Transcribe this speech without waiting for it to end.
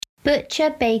Butcher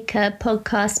Baker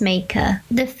Podcast Maker,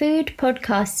 the food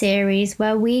podcast series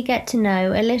where we get to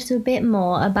know a little bit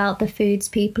more about the foods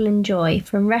people enjoy,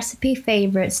 from recipe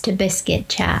favourites to biscuit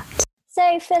chat.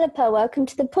 So, Philippa, welcome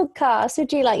to the podcast.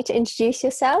 Would you like to introduce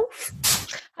yourself?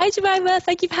 Hi, Jemima.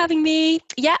 Thank you for having me.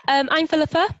 I'm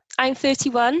Philippa. I'm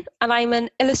 31 and I'm an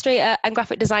illustrator and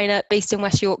graphic designer based in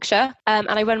West Yorkshire. And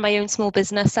I run my own small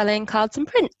business selling cards and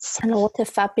prints. And what a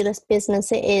fabulous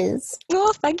business it is.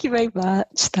 Oh, thank you very much.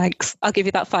 Thanks. I'll give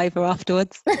you that £5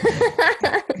 afterwards.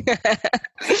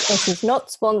 This is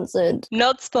not sponsored.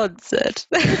 Not sponsored.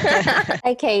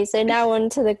 Okay, so now on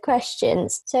to the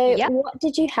questions. So What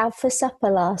did you have for supper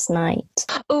last night?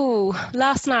 Oh,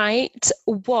 last night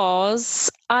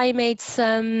I made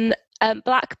some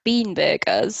black bean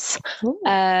burgers,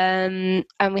 and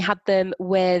we had them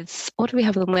with, what do we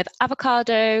have them with?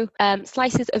 Avocado,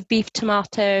 slices of beef,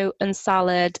 tomato and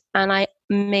salad, and I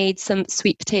made some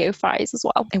sweet potato fries as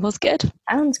well. It was good.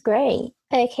 Sounds great.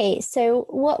 Okay, so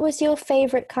what was your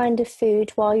favourite kind of food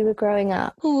while you were growing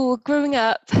up? Oh, growing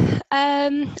up,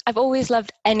 I've always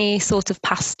loved any sort of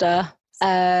pasta.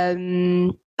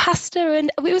 And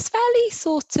it was fairly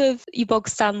sort of your bog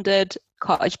standard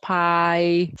cottage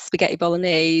pie, spaghetti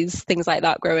bolognese, things like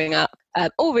that growing up.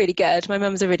 All really good. My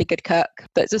mum's a really good cook,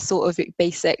 but just sort of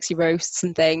basics, your roasts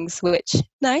and things, which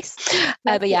nice.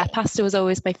 But yeah, pasta was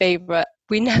always my favourite.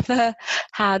 We never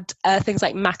had things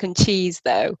like mac and cheese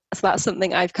though. So that's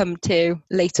something I've come to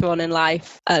later on in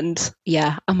life. And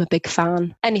yeah, I'm a big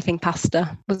fan. Anything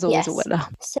pasta was always a winner.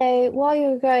 So while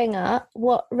you were growing up,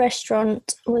 what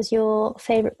restaurant was your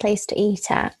favourite place to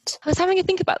eat at? I was having a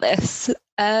think about this.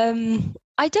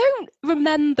 I don't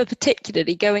remember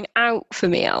particularly going out for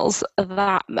meals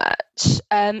that much.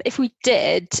 If we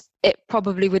did, it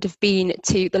probably would have been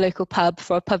to the local pub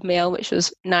for a pub meal, which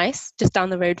was nice, just down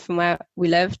the road from where we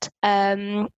lived.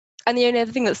 And the only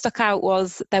other thing that stuck out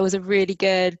was there was a really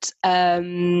good,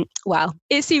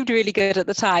 it seemed really good at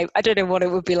the time. I don't know what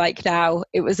it would be like now.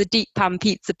 It was a deep pan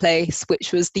pizza place,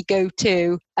 which was the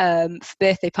go-to for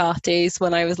birthday parties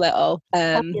when I was little.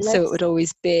 So it would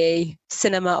always be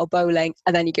cinema or bowling,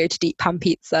 and then you go to deep pan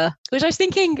pizza, which I was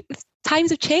thinking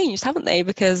times have changed, haven't they?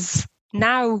 Because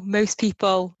now most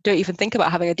people don't even think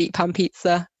about having a deep pan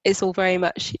pizza. It's all very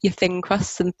much your thin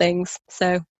crusts and things.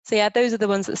 So yeah, those are the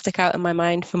ones that stick out in my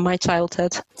mind from my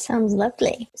childhood. Sounds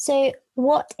lovely. So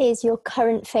what is your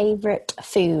current favourite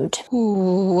food?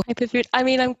 Ooh, type of food. I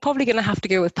mean, I'm probably going to have to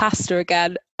go with pasta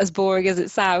again, as boring as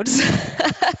it sounds.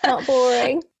 Not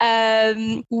boring.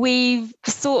 We've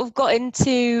sort of got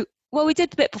into... Well, we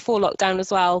did a bit before lockdown as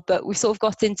well, but we sort of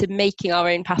got into making our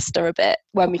own pasta a bit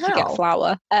when we could get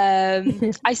flour.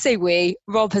 I say we,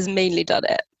 Rob has mainly done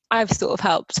it. I've sort of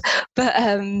helped. But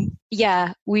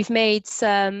yeah, we've made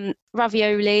some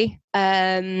ravioli,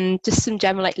 just some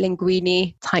general like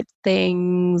linguine type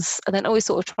things, and then always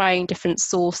sort of trying different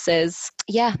sauces.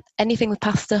 Yeah, anything with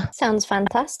pasta. Sounds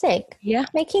fantastic. Yeah.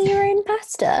 Making your own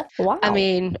pasta? Wow. I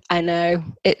mean, I know.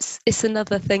 It's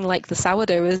another thing like the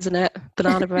sourdough, isn't it?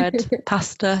 Banana bread,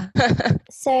 pasta.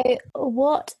 So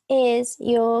what is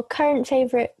your current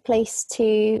favourite place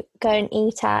to go and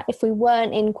eat at if we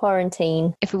weren't in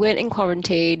quarantine? If we weren't in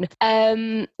quarantine,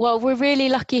 well, we're really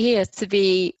lucky here to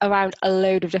be around a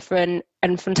load of different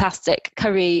and fantastic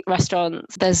curry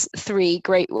restaurants. There's 3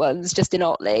 great ones just in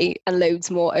Otley and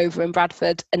loads more over in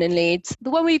Bradford and in Leeds.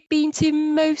 The one we've been to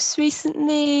most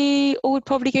recently, or would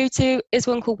probably go to, is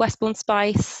one called Westbourne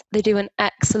Spice. They do an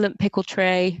excellent pickle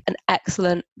tray, an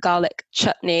excellent garlic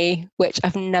chutney, which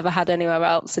I've never had anywhere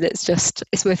else, and it's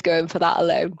worth going for that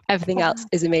alone. Everything else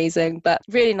is amazing, but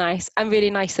really nice, and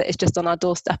really nice that it's just on our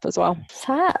doorstep as well.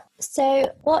 Fab.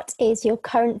 So what is your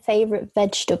current favourite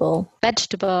vegetable?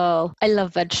 Vegetable. I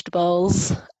love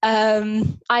vegetables.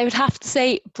 I would have to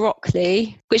say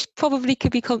broccoli, which probably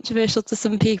could be controversial to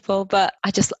some people, but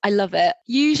I love it.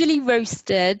 Usually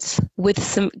roasted with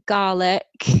some garlic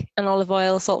and olive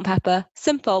oil, salt and pepper.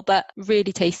 Simple, but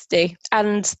really tasty.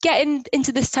 And getting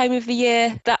into this time of the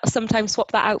year, that sometimes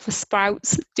swap that out for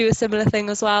sprouts. Do a similar thing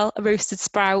as well. A roasted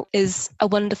sprout is a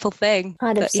wonderful thing.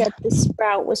 I'd have said the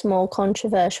sprout was more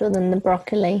controversial than the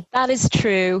broccoli. That is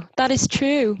true. That is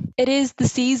true. It is the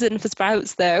season for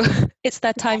sprouts, though. It's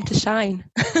their time to shine.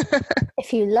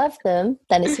 If you love them,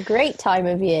 then it's a great time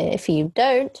of year. If you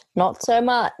don't, not so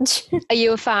much. Are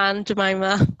you a fan,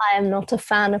 Jemima? I am not a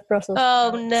fan of Brussels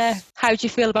sprouts. Oh, no. How do you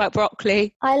feel about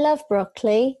broccoli? I love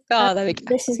broccoli. Oh, there we go.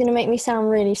 This is going to make me sound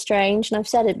really strange, and I've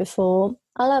said it before.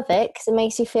 I love it because it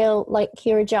makes you feel like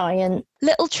you're a giant.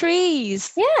 Little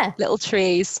trees. Yeah. Little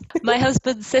trees. My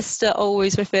husband's sister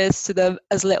always refers to them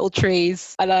as little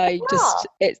trees. And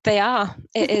they are.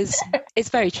 It is. It's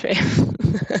very true.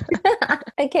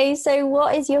 Okay, so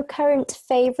what is your current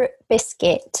favourite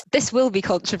biscuit? This will be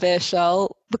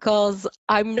controversial because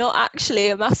I'm not actually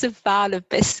a massive fan of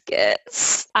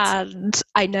biscuits, and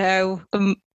I know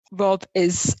Rob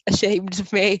is ashamed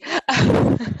of me.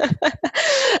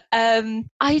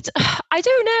 I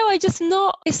don't know.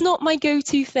 It's not my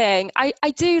go-to thing.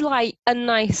 I do like a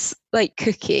nice like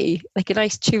cookie, like a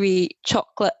nice chewy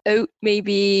chocolate oat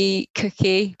maybe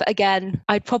cookie. But again,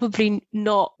 I'd probably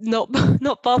not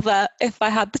bother if I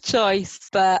had the choice.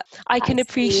 But I can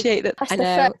appreciate that. That's I the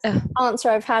know. first answer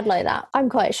I've had like that. I'm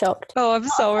quite shocked. Oh, I'm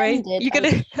sorry. Offended, You're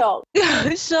gonna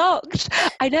shocked.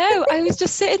 I know. I was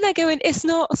just sitting there going, it's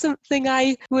not something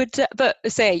I would. But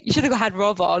say you should have had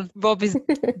Rob on. Rob is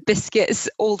biscuits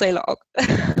all day long.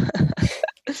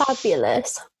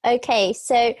 Fabulous. Okay,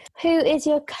 so who is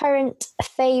your current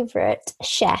favourite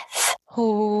chef?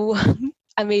 Oh,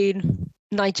 I mean,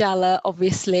 Nigella,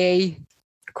 obviously.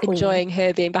 Queen. Enjoying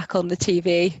her being back on the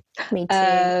TV. Me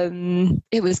too.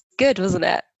 It was good, wasn't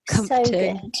it?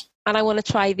 Comforting. So good. And I want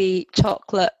to try the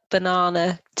chocolate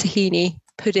banana tahini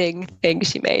pudding thing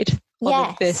she made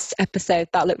on this episode.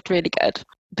 That looked really good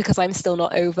because I'm still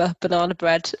not over banana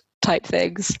bread type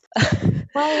things.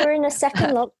 Well, we're in a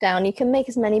second lockdown. You can make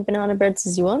as many banana breads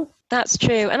as you want. That's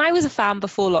true. And I was a fan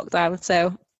before lockdown,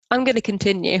 so I'm going to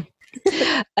continue.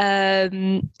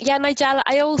 Nigella.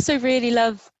 I also really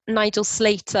love Nigel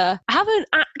Slater. I haven't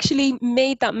actually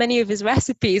made that many of his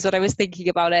recipes when I was thinking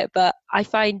about it, but I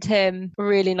find him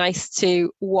really nice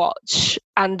to watch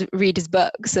and read his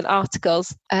books and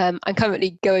articles. I'm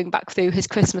currently going back through his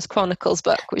Christmas Chronicles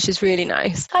book, which is really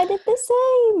nice. I did the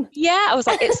same. Yeah, I was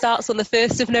like, it starts on the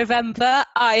 1st of November.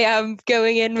 I am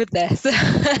going in with this.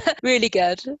 Really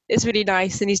good. It's really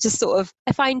nice. And he's just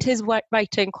I find his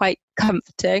writing quite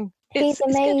comforting. He's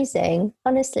amazing.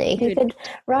 Honestly, he could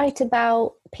write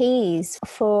about peas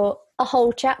for a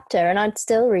whole chapter and I'd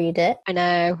still read it. I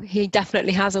know. He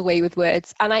definitely has a way with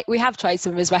words. And we have tried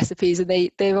some of his recipes and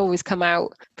they've always come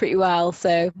out pretty well.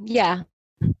 So yeah,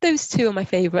 those two are my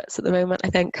favourites at the moment, I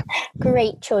think.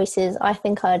 Great choices. I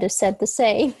think I'd have said the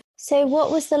same. So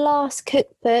what was the last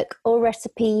cookbook or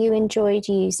recipe you enjoyed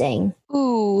using?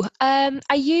 Ooh, I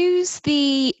use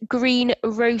the Green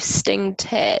Roasting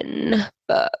Tin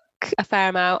book a fair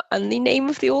amount, and the name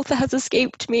of the author has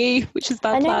escaped me, which is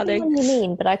bad planning. I know what you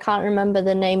mean, but I can't remember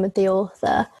the name of the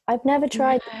author. I've never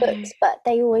tried the books, but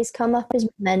they always come up as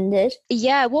recommended.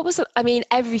 Yeah,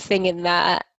 everything in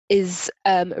there is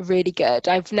really good.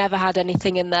 I've never had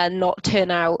anything in there not turn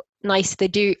out nice. They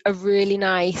do a really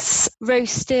nice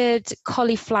roasted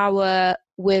cauliflower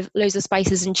with loads of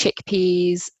spices and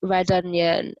chickpeas, red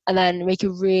onion, and then make a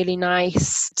really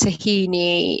nice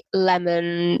tahini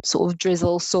lemon sort of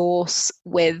drizzle sauce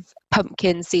with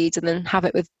pumpkin seeds, and then have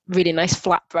it with really nice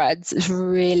flatbreads. It's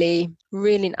really,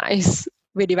 really nice.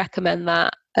 Really recommend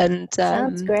that. And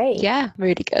sounds great. Yeah,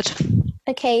 really good.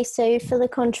 Okay, so for the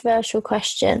controversial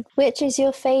question, which is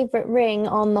your favourite ring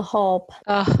on the hob?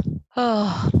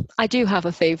 I do have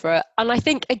a favourite. And I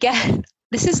think, again,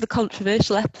 this is the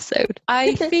controversial episode.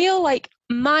 I feel like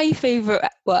my favourite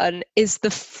one is the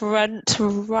front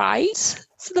right.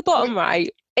 So the bottom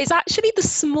right. It's actually the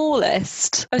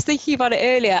smallest. I was thinking about it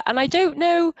earlier, and I don't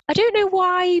know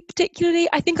why particularly.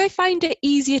 I think I find it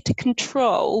easier to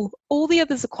control. All the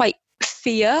others are quite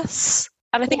fierce.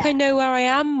 And I think I know where I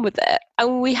am with it.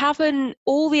 And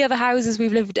all the other houses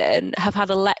we've lived in have had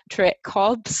electric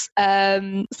hobs.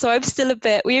 So I'm still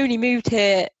we only moved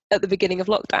here at the beginning of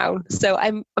lockdown. So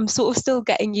I'm sort of still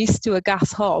getting used to a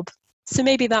gas hob. So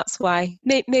maybe that's why.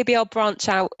 Maybe I'll branch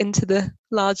out into the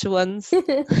larger ones.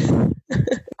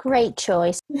 Great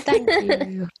choice. Thank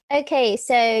you. Okay,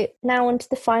 so now on to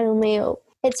the final meal.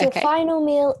 It's your final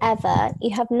meal ever.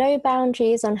 You have no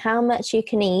boundaries on how much you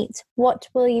can eat. What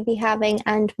will you be having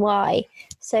and why?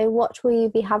 So what will you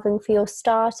be having for your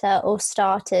starter or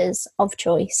starters of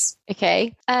choice?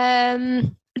 Okay.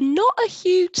 Not a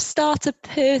huge starter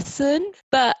person,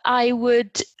 but I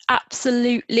would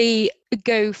absolutely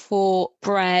go for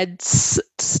breads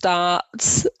to start.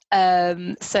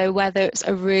 So whether it's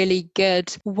a really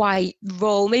good white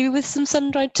roll, maybe with some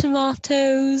sun-dried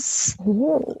tomatoes,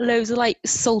 loads of like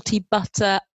salty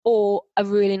butter, or a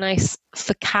really nice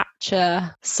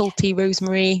focaccia, salty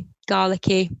rosemary,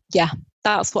 garlicky. Yeah,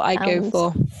 that's what I go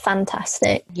for.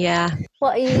 Fantastic. Yeah.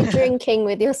 What are you drinking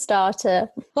with your starter?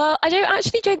 Well, I don't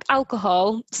actually drink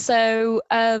alcohol, so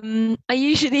I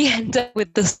usually end up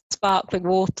with the sparkling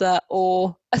water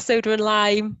or a soda and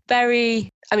lime.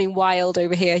 Wild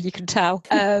over here, you can tell.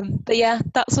 But yeah,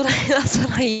 that's what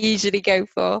I usually go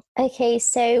for. Okay,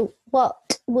 so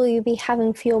what will you be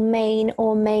having for your main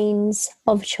or mains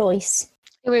of choice?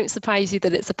 It won't surprise you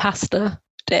that it's a pasta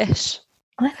dish.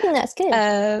 I think that's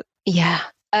good. Yeah.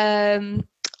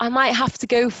 I might have to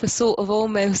go for sort of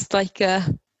almost like a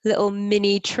little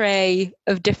mini tray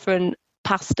of different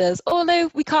pastas.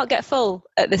 Although we can't get full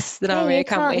at this scenario, you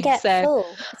can we? Get So full.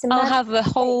 I'll have a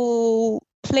whole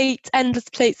plate, endless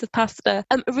plates of pasta.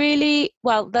 Really,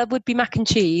 well, there would be mac and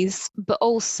cheese, but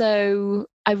also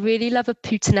I really love a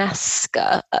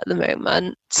puttanesca at the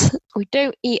moment. We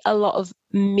don't eat a lot of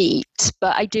meat,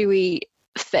 but I do eat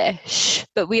fish.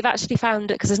 But we've actually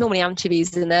found it, because there's normally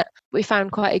anchovies in it, we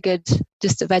found quite a good,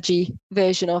 just a veggie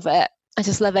version of it. I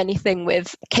just love anything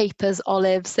with capers,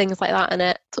 olives, things like that in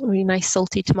it. It's really nice,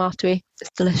 salty, tomatoey.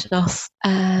 It's delicious.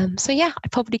 So yeah,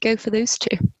 I'd probably go for those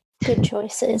two. Good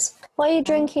choices. What are you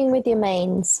drinking with your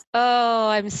mains? Oh,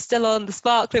 I'm still on the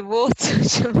sparkling water,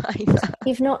 Jemima.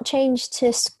 You've not changed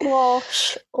to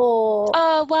squash or...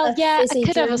 Oh, well, yeah, I could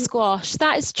drink? have a squash.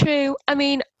 That is true. I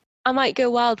mean, I might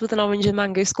go wild with an orange and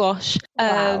mango squash.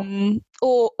 Wow.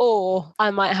 Or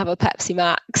I might have a Pepsi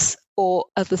Max, or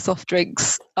other soft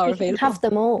drinks are available. You can have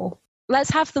them all. Let's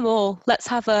have them all. Let's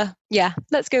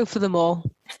go for them all.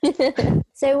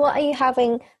 So what are you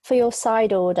having for your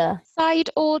side order? Side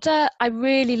order, I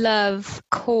really love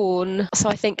corn. So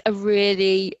I think a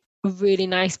really, really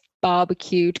nice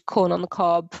barbecued corn on the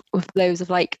cob with loads of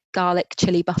like garlic,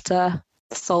 chili butter,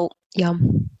 salt.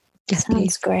 Yum. Yes, Sounds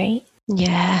please. great.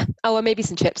 Yeah. Oh, and maybe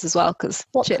some chips as well.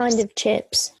 What kind of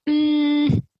chips?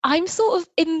 I'm sort of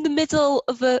in the middle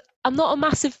of I'm not a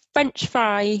massive French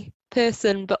fry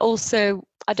person, but also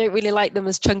I don't really like them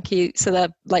as chunky, so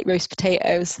they're like roast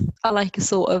potatoes. I like a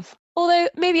sort of, although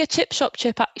maybe a chip shop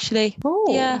chip actually.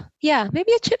 Oh. Yeah,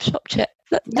 maybe a chip shop chip.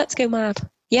 Let's go mad.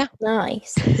 Yeah.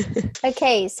 Nice.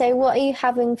 Okay, so what are you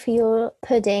having for your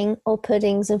pudding or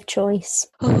puddings of choice?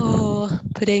 Oh,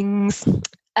 puddings.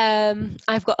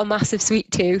 I've got a massive sweet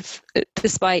tooth,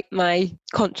 despite my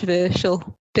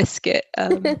controversial biscuit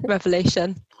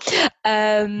revelation.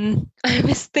 I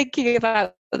was thinking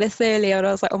about this earlier and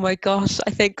I was like, oh my gosh, I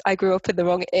think I grew up in the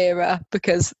wrong era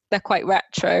because they're quite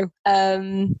retro.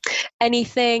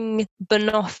 Anything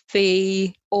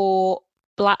banoffee or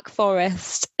Black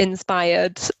Forest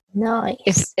inspired.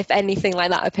 Nice. If anything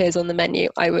like that appears on the menu,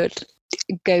 I would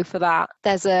go for that.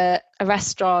 There's a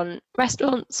restaurant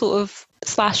sort of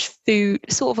slash food,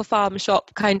 sort of a farm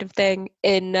shop kind of thing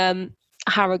in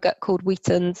Harrogate called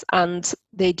Wheaton's, and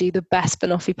they do the best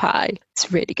banoffee pie.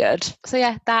 It's really good. So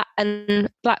yeah, that and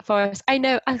Black Forest. I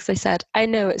know, as I said, I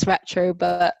know it's retro,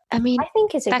 but I mean, I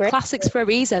think it's they're classics for a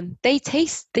reason. They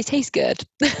taste good.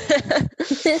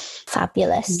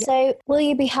 Fabulous. Yeah. So will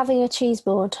you be having a cheese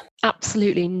board?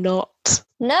 Absolutely not.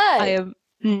 No.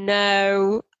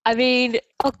 No. I mean,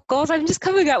 oh God, I'm just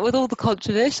coming out with all the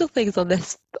controversial things on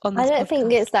this. I don't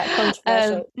think it's that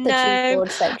controversial, the cheese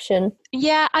board section.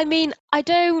 Yeah, I mean, I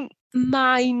don't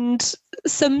mind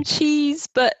some cheese,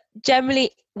 but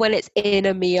generally when it's in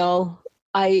a meal,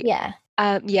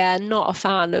 not a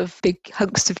fan of big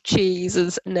hunks of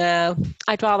cheese. No,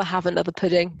 I'd rather have another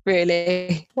pudding,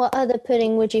 really. What other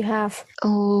pudding would you have?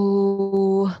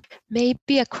 Oh,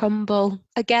 maybe a crumble.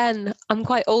 Again, I'm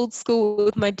quite old school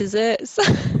with my desserts.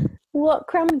 What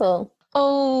crumble?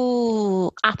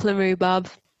 Oh, apple and rhubarb.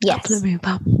 Yes. Apple and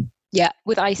rhubarb. Yeah,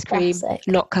 with ice cream,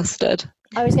 not custard.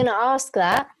 I was going to ask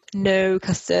that. No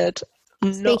custard.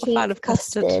 Not a fan of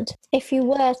custard. If you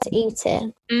were to eat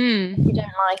it, if you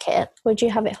don't like it, would you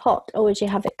have it hot or would you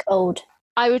have it cold?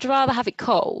 I would rather have it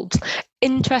cold.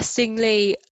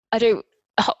 Interestingly,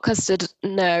 hot custard,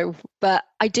 no, but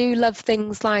I do love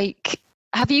things like,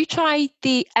 have you tried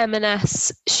the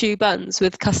M&S choux buns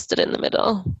with custard in the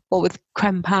middle or with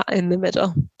creme pat in the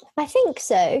middle? I think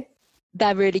so.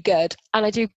 They're really good. And I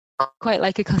do quite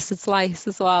like a custard slice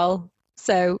as well.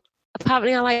 So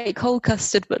apparently I like cold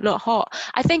custard, but not hot.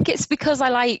 I think it's because I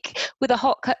like with a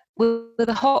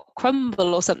hot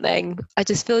crumble or something, I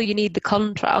just feel you need the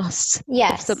contrast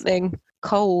of something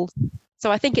cold.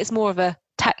 So I think it's more of a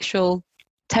textural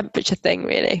temperature thing,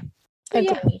 really. Agreed.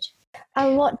 Yeah.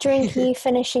 And what drink are you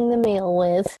finishing the meal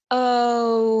with?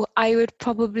 Oh, I would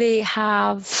probably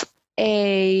have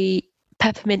a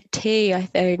peppermint tea, I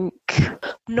think.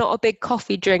 Not a big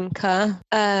coffee drinker.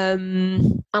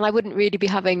 And I wouldn't really be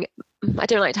I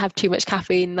don't like to have too much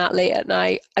caffeine that late at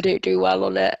night. I don't do well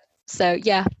on it. So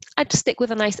yeah, I'd just stick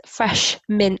with a nice fresh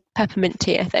mint peppermint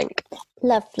tea, I think.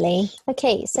 Lovely.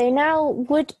 Okay, so now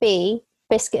would be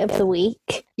biscuit of the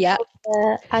week. Yeah.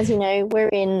 As you know, we're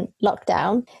in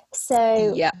lockdown.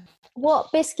 So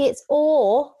what biscuits,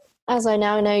 or as I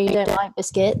now know you don't like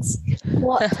biscuits,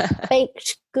 what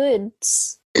baked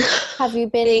goods have you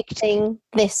been eating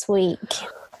this week?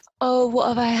 Oh, what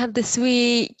have I had this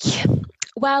week?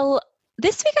 Well,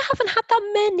 this week I haven't had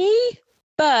that many,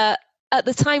 but at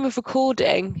the time of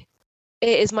recording,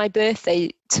 it is my birthday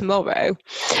tomorrow.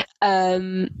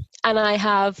 And I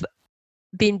have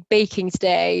been baking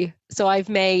today. So I've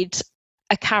made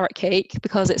a carrot cake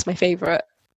because it's my favourite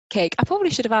cake. I probably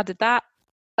should have added that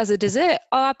as a dessert.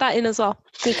 I'll add that in as well.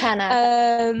 You can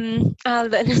add I'll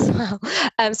add that in as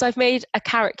well. So I've made a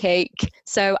carrot cake.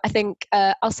 So I think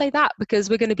I'll say that because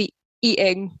we're going to be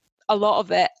eating a lot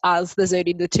of it as there's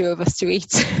only the two of us to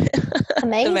eat.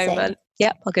 Amazing. At the moment.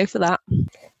 Yep, I'll go for that.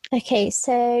 Okay,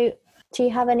 so do you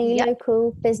have any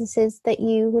local businesses that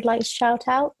you would like to shout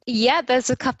out? Yeah, there's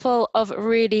a couple of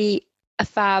really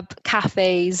fab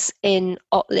cafes in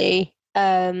Otley.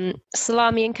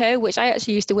 Salami & Co, which I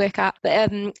actually used to work at.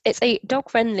 But, it's a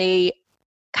dog-friendly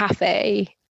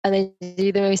cafe and they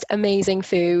do the most amazing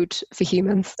food for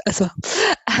humans as well.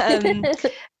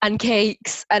 And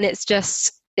cakes, and it's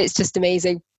just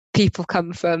amazing. People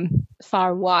come from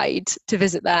far and wide to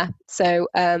visit there. So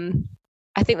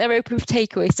I think they're open for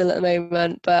takeaway still at the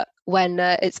moment, but when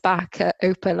it's back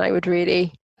open, I would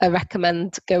really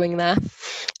recommend going there.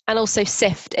 And also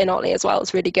Sift in Otley as well.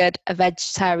 It's really good. A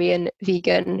vegetarian,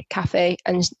 vegan cafe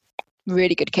and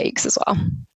really good cakes as well.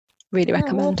 Really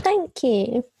recommend. Well, thank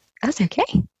you. That's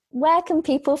okay. Where can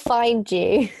people find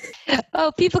you?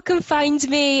 Oh, people can find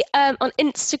me on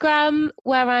Instagram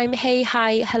where I'm Hey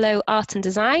Hi Hello Art and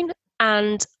Design,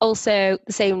 and also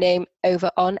the same name over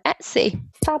on Etsy.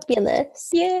 Fabulous.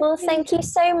 Yeah. Well, thank you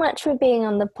so much for being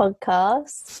on the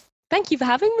podcast. Thank you for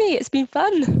having me. It's been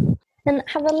fun. And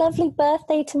have a lovely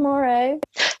birthday tomorrow.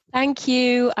 Thank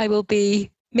you. I will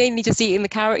be mainly just eating the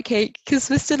carrot cake because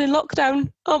we're still in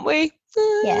lockdown, aren't we?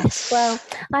 Yes. Well,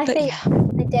 I think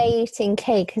the day eating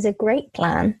cake is a great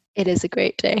plan. It is a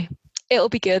great day. It'll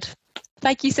be good.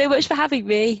 Thank you so much for having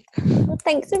me. Well,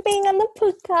 thanks for being on the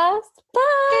podcast.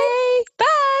 Bye. Yay.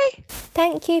 Bye.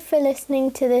 Thank you for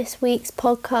listening to this week's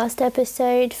podcast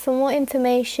episode. For more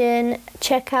information,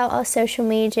 check out our social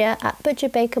media at Butcher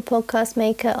Baker Podcast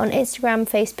Maker on Instagram,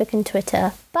 Facebook and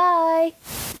Twitter. Bye.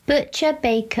 Butcher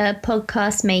Baker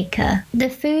Podcast Maker, the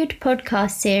food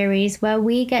podcast series where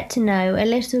we get to know a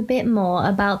little bit more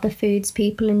about the foods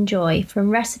people enjoy, from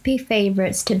recipe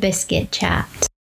favourites to biscuit chat.